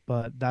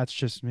 But that's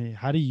just me.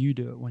 How do you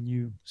do it when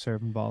you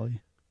serve and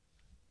volley?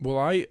 Well,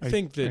 I Are you,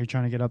 think are that you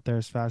trying to get up there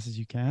as fast as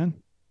you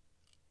can?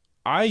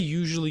 I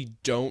usually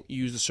don't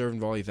use the serve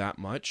and volley that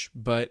much,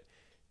 but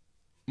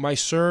my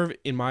serve,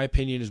 in my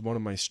opinion, is one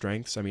of my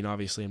strengths. I mean,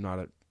 obviously, I'm not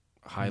a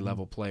high Hmm.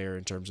 level player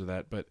in terms of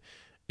that, but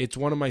it's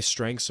one of my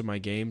strengths of my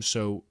game.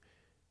 So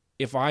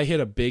if I hit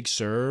a big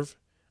serve,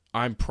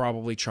 I'm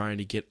probably trying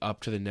to get up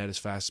to the net as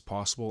fast as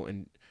possible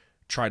and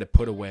try to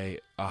put away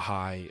a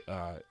high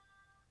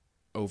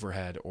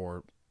overhead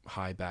or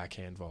high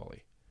backhand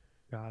volley.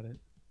 Got it.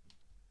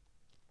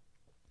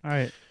 All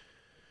right,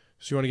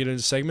 So you want to get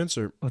into segments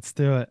or? let's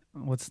do it.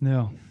 What's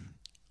new?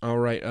 All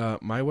right,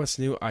 my what's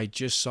new? I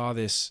just saw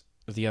this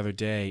the other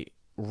day.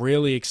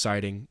 Really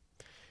exciting.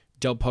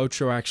 Del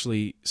Potro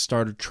actually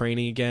started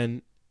training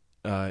again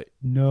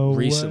No way.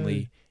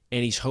 recently,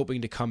 and he's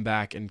hoping to come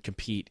back and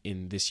compete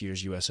in this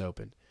year's U.S.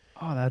 Open.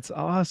 Oh, that's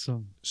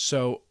awesome.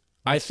 So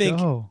I Let's think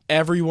go.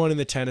 everyone in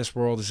the tennis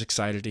world is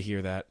excited to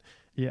hear that.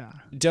 Yeah.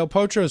 Del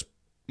Potro is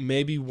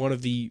maybe one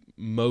of the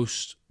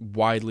most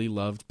widely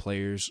loved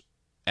players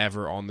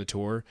ever on the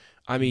tour.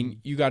 I mean, Mhm.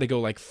 you got to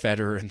go like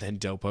Federer and then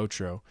Del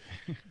Potro.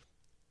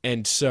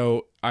 And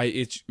so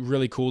it's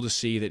really cool to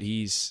see that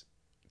he's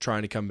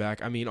trying to come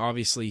back. I mean,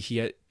 obviously he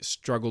had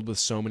struggled with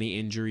so many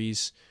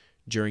injuries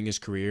during his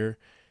career,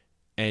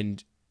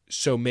 and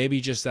so maybe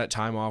just that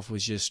time off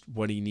was just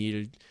what he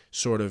needed,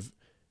 sort of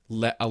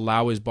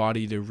allow his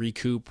body to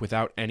recoup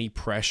without any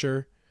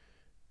pressure.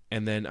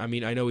 And then, I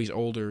mean, I know he's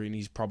older and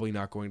he's probably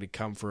not going to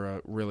come for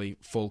a really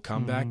full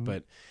comeback, Mhm.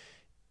 but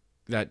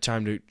that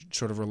time to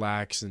sort of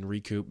relax and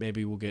recoup,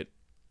 maybe we'll get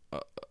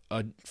a,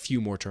 a few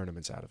more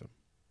tournaments out of him.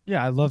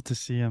 Yeah, I'd love to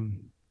see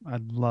him.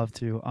 I'd love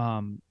to.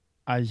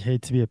 I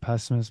hate to be a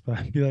pessimist, but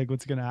I feel like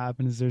what's gonna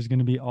happen is there's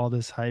gonna be all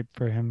this hype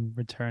for him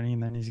returning,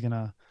 and then he's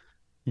gonna,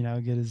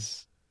 get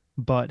his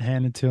butt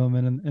handed to him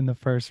in the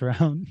first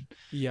round.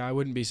 Yeah, I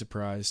wouldn't be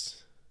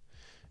surprised.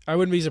 I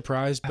wouldn't be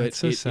surprised, but That's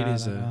so it sad.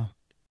 is I a know.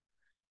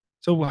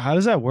 So how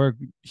does that work?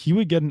 He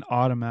would get an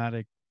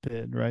automatic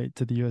bid, right,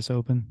 to the U.S.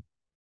 Open.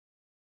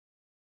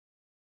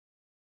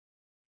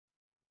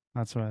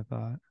 That's what I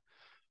thought.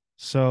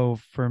 So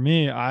for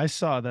me, I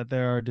saw that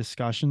there are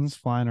discussions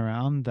flying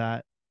around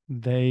that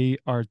they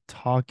are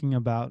talking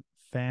about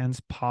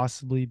fans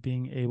possibly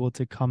being able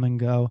to come and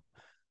go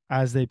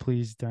as they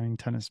please during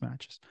tennis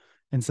matches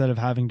instead of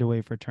having to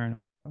wait for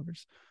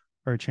turnovers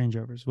or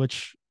changeovers,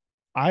 which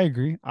I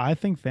agree. I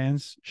think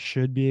fans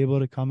should be able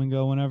to come and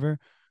go whenever.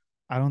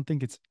 I don't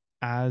think it's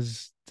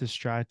as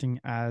distracting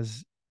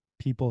as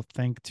people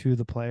think to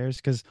the players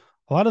because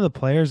a lot of the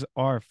players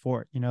are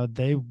for it.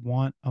 They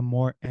want a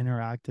more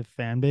interactive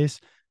fan base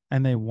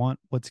and they want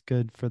what's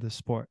good for the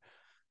sport.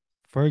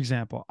 For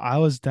example, I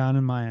was down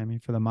in Miami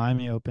for the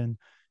Miami Open.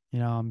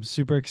 I'm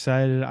super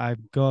excited. I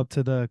go up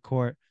to the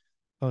court.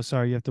 Oh,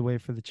 sorry, you have to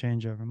wait for the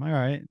changeover. I'm like, all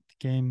right,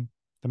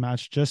 the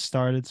match just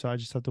started, so I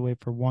just have to wait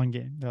for one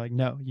game. They're like,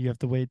 no, you have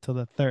to wait till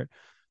the third.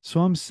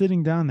 So I'm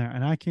sitting down there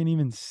and I can't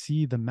even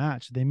see the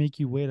match. They make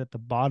you wait at the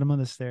bottom of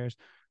the stairs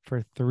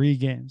for 3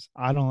 games.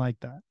 I don't like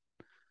that.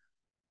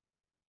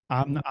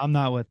 I'm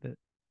not with it.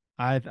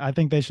 I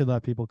think they should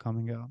let people come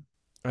and go.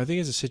 I think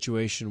it's a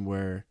situation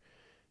where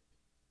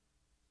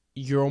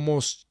you're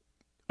almost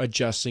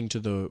adjusting to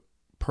the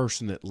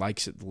person that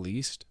likes it the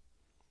least.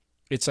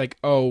 It's like,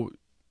 oh,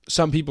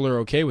 some people are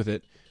okay with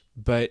it,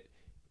 but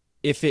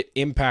if it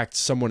impacts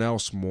someone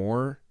else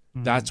more,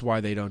 that's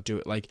why they don't do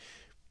it. Like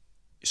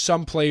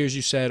some players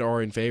you said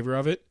are in favor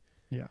of it.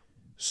 Yeah.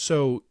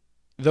 So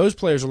those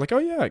players are like, oh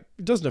yeah, it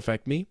doesn't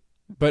affect me,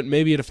 but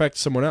maybe it affects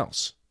someone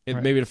else. And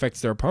Right. maybe it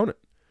affects their opponent.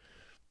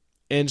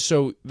 And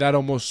so that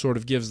almost sort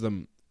of gives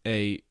them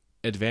a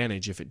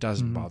advantage if it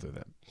doesn't bother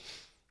them.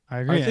 I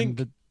agree. I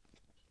think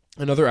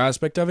another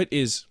aspect of it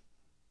is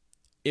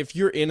if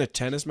you're in a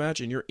tennis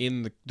match and you're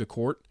in the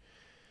court,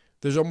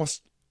 there's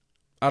almost,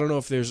 I don't know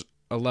if there's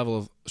a level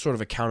of sort of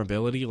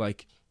accountability,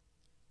 like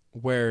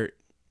where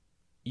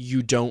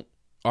you don't,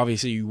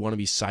 obviously you want to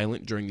be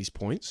silent during these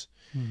points.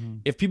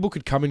 If people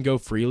could come and go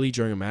freely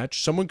during a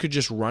match, someone could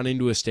just run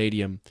into a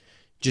stadium,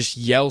 just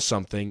yell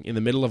something in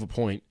the middle of a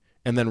point,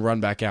 and then run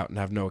back out and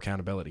have no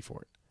accountability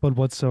for it. But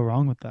what's so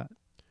wrong with that?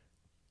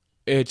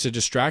 It's a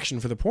distraction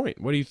for the point.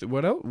 What do you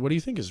what do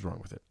you think is wrong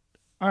with it?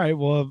 All right.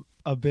 Well,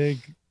 a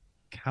big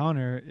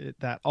counter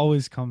that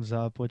always comes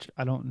up, which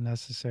I don't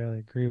necessarily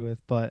agree with,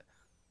 but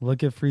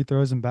look at free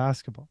throws in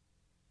basketball.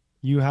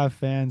 You have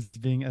fans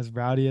being as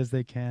rowdy as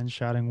they can,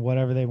 shouting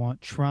whatever they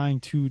want,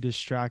 trying to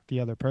distract the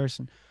other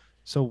person.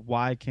 So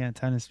why can't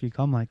tennis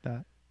become like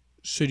that?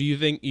 So do you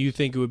think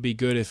it would be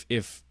good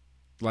if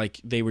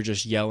like they were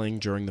just yelling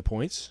during the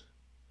points?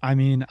 I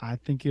mean, I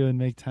think it would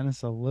make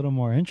tennis a little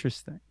more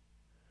interesting.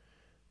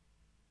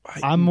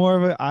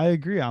 I I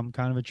agree. I'm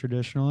kind of a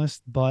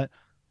traditionalist, but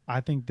I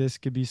think this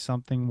could be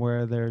something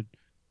where they're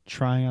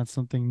trying out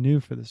something new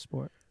for the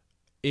sport,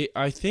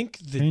 I think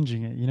that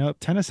changing it.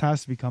 Tennis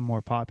has to become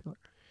more popular.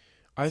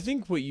 I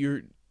think what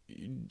you're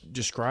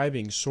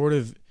describing sort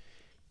of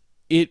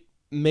it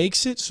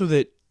makes it so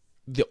that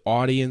the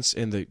audience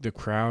and the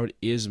crowd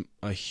is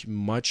a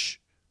much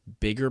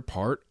bigger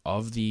part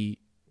of the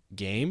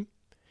game,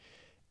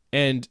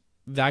 and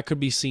that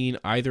could be seen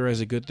either as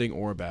a good thing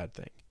or a bad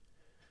thing.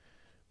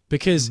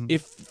 Because Mhm.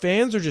 if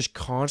fans are just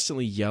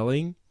constantly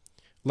yelling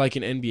like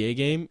an NBA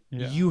game,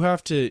 Yeah. you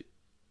have to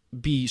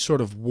be sort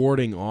of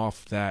warding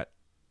off that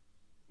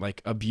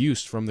like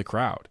abuse from the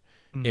crowd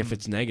if Mhm.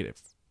 it's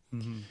negative.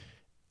 Mhm.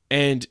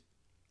 And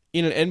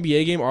in an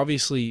NBA game,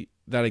 obviously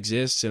that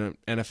exists, in an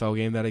NFL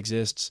game that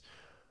exists,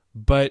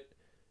 but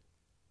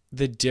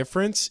the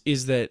difference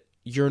is that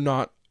you're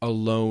not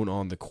alone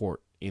on the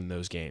court in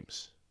those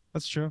games.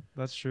 That's true.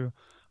 That's true.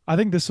 I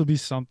think this will be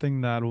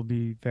something that will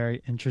be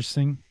very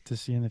interesting to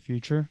see in the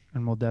future,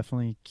 and we'll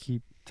definitely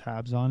keep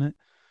tabs on it.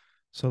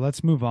 So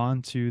let's move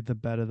on to the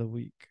bet of the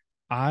week.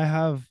 I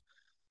have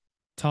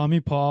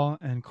Tommy Paul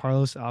and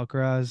Carlos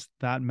Alcaraz,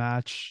 that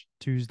match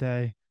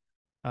Tuesday,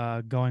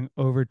 going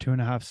over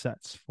 2.5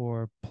 sets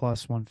for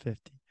plus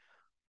 150.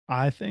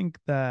 I think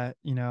that,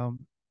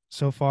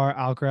 so far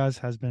Alcaraz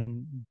has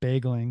been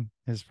bagling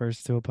his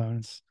first two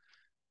opponents.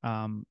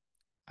 Um,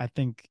 I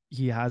think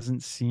he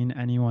hasn't seen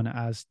anyone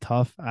as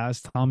tough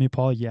as Tommy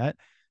Paul yet.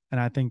 And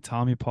I think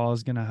Tommy Paul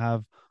is going to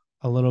have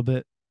a little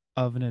bit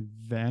of an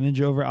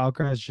advantage over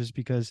Alcaraz just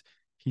because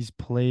he's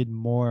played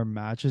more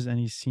matches and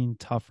he's seen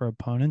tougher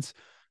opponents.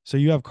 So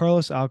you have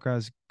Carlos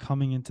Alcaraz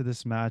coming into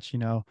this match,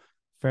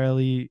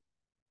 fairly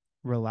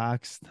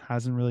relaxed,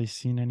 hasn't really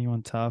seen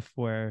anyone tough,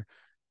 where,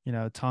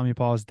 Tommy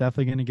Paul is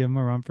definitely going to give him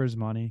a run for his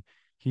money.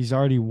 He's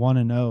already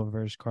 1-0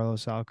 versus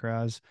Carlos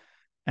Alcaraz.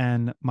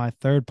 And my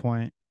third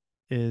point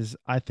is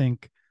I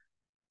think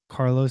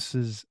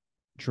Carlos's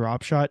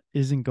drop shot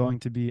isn't going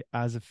to be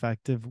as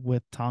effective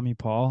with Tommy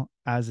Paul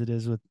as it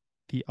is with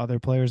the other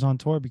players on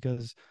tour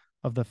because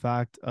of the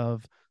fact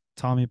of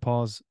Tommy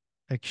Paul's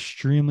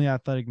extremely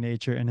athletic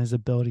nature and his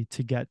ability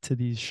to get to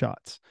these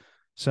shots.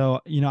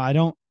 So,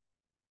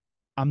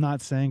 I'm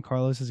not saying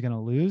Carlos is going to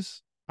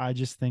lose. I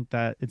just think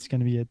that it's going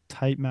to be a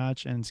tight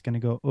match and it's going to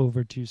go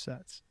over 2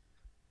 sets.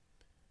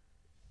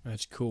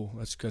 That's cool.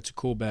 That's a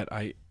cool bet.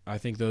 I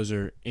think those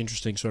are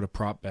interesting sort of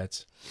prop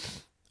bets.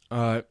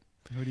 Uh,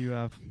 Who do you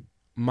have?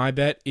 My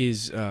bet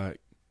is an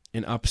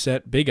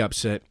upset, big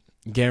upset.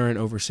 Garin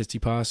over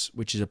Tsitsipas,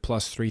 which is a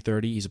plus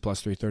 330. He's a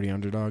plus 330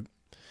 underdog.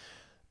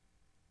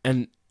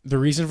 And the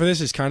reason for this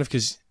is kind of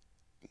because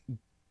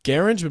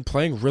Garin's been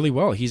playing really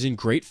well. He's in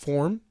great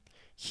form.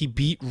 He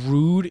beat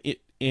Rude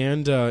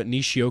and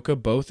Nishioka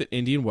both at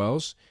Indian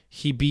Wells.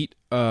 He beat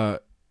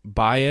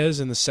Baez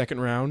in the second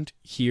round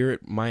here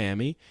at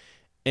Miami.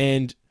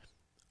 And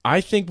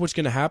I think what's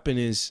going to happen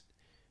is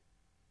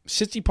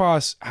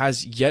Tsitsipas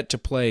has yet to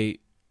play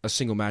a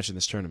single match in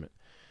this tournament.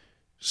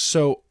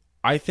 So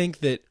I think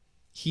that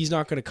he's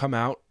not going to come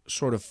out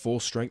sort of full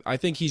strength. I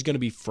think he's going to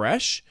be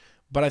fresh,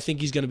 but I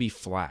think he's going to be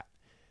flat.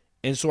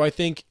 And so I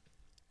think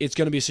it's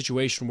going to be a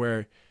situation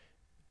where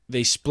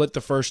they split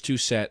the first two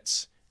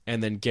sets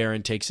and then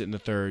Garin takes it in the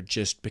third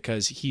just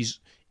because he's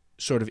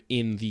sort of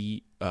in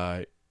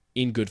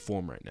good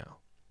form right now.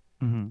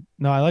 Mm-hmm.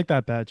 No, I like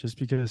that bet just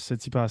because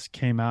Tsitsipas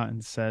came out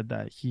and said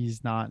that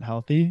he's not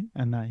healthy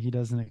and that he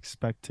doesn't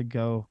expect to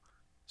go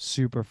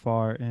super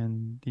far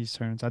in these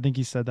tournaments. I think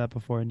he said that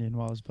before Indian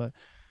Wells, but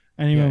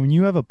anyway, when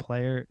you have a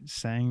player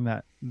saying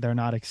that they're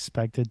not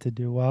expected to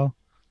do well,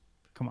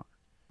 come on.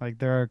 Like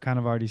they're kind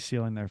of already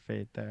sealing their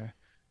fate there.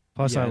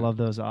 Plus, I love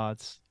those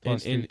odds.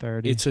 Plus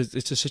 330. It's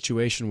a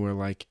situation where,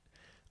 like,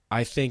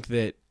 I think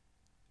that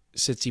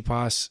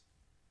Tsitsipas,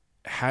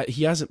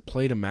 he hasn't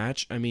played a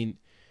match. I mean,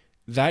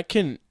 that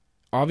can,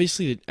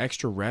 obviously the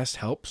extra rest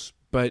helps,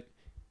 but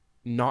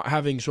not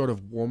having sort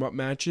of warm-up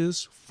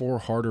matches for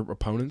harder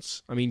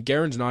opponents. I mean,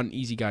 Garin's not an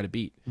easy guy to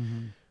beat.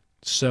 Mm-hmm.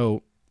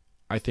 So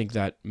I think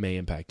that may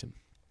impact him.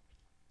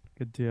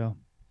 Good deal.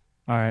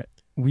 All right.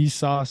 We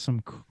saw some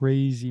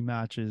crazy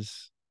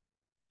matches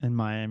in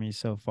Miami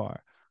so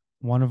far.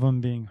 One of them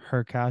being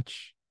Hurkacz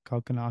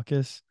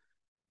Kokkinakis.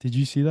 Did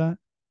you see that?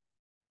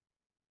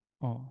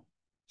 Oh,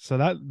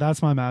 so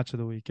that's my match of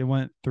the week. It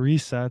went 3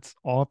 sets.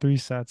 All 3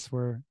 sets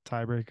were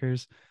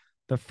tiebreakers.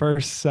 The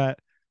first set,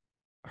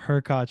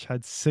 Hurkacz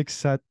had 6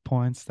 set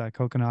points that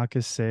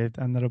Kokkinakis saved,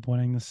 ended up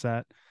winning the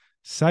set.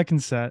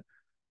 Second set,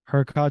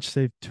 Hurkacz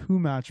saved 2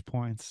 match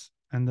points,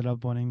 ended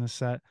up winning the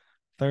set.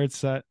 Third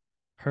set,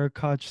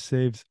 Hurkacz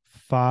saves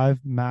 5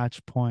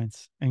 match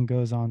points and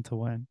goes on to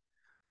win.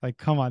 Like,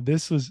 come on,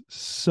 this was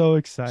so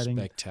exciting.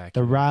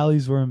 Spectacular. The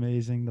rallies were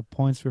amazing. The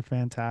points were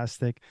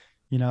fantastic.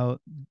 You know,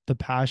 the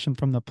passion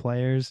from the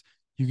players,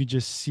 you could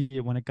just see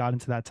it when it got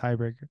into that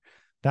tiebreaker.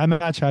 That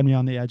match had me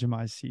on the edge of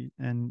my seat,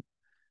 and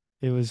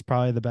it was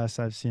probably the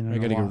best I've seen in a while.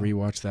 I got to go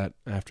rewatch that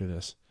after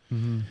this.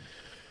 Mm-hmm.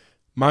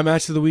 My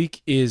match of the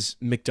week is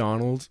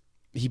McDonald.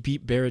 He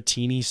beat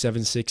Berrettini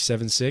 7-6,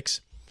 7-6.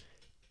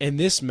 And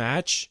this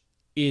match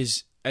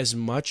is as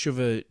much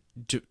of a...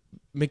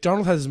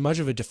 McDonald has as much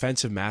of a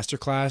defensive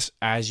masterclass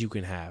as you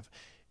can have.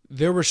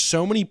 There were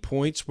so many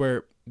points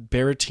where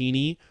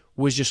Berrettini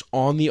was just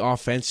on the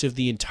offensive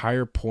the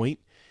entire point,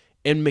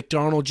 and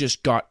McDonald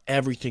just got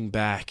everything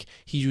back.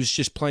 He was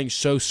just playing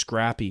so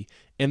scrappy,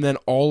 and then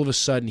all of a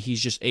sudden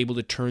he's just able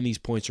to turn these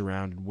points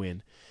around and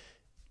win,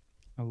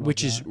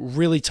 which is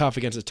really tough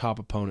against a top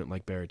opponent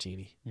like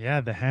Berrettini.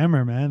 Yeah, the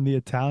hammer, man, the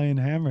Italian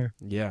hammer.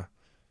 Yeah,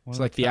 it's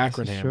like the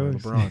Akron hammer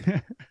of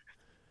LeBron.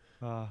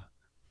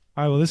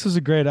 All right, well, this was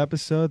a great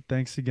episode.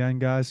 Thanks again,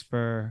 guys,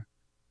 for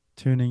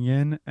tuning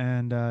in.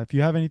 And if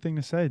you have anything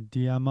to say,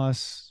 DM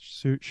us,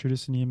 shoot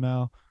us an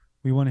email.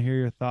 We want to hear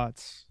your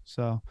thoughts.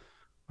 So, all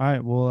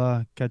right,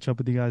 we'll catch up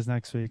with you guys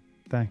next week.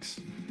 Thanks.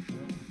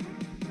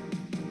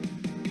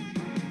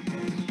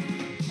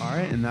 All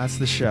right, and that's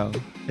the show.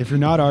 If you're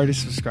not already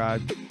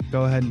subscribed,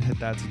 go ahead and hit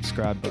that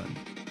subscribe button.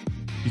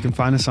 You can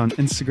find us on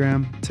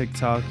Instagram,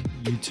 TikTok,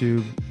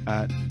 YouTube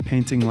at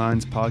Painting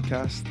Lines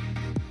Podcast.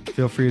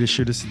 Feel free to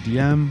shoot us a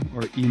DM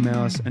or email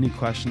us any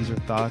questions or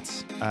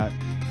thoughts at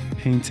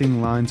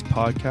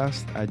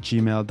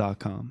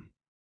paintinglinespodcast@gmail.com.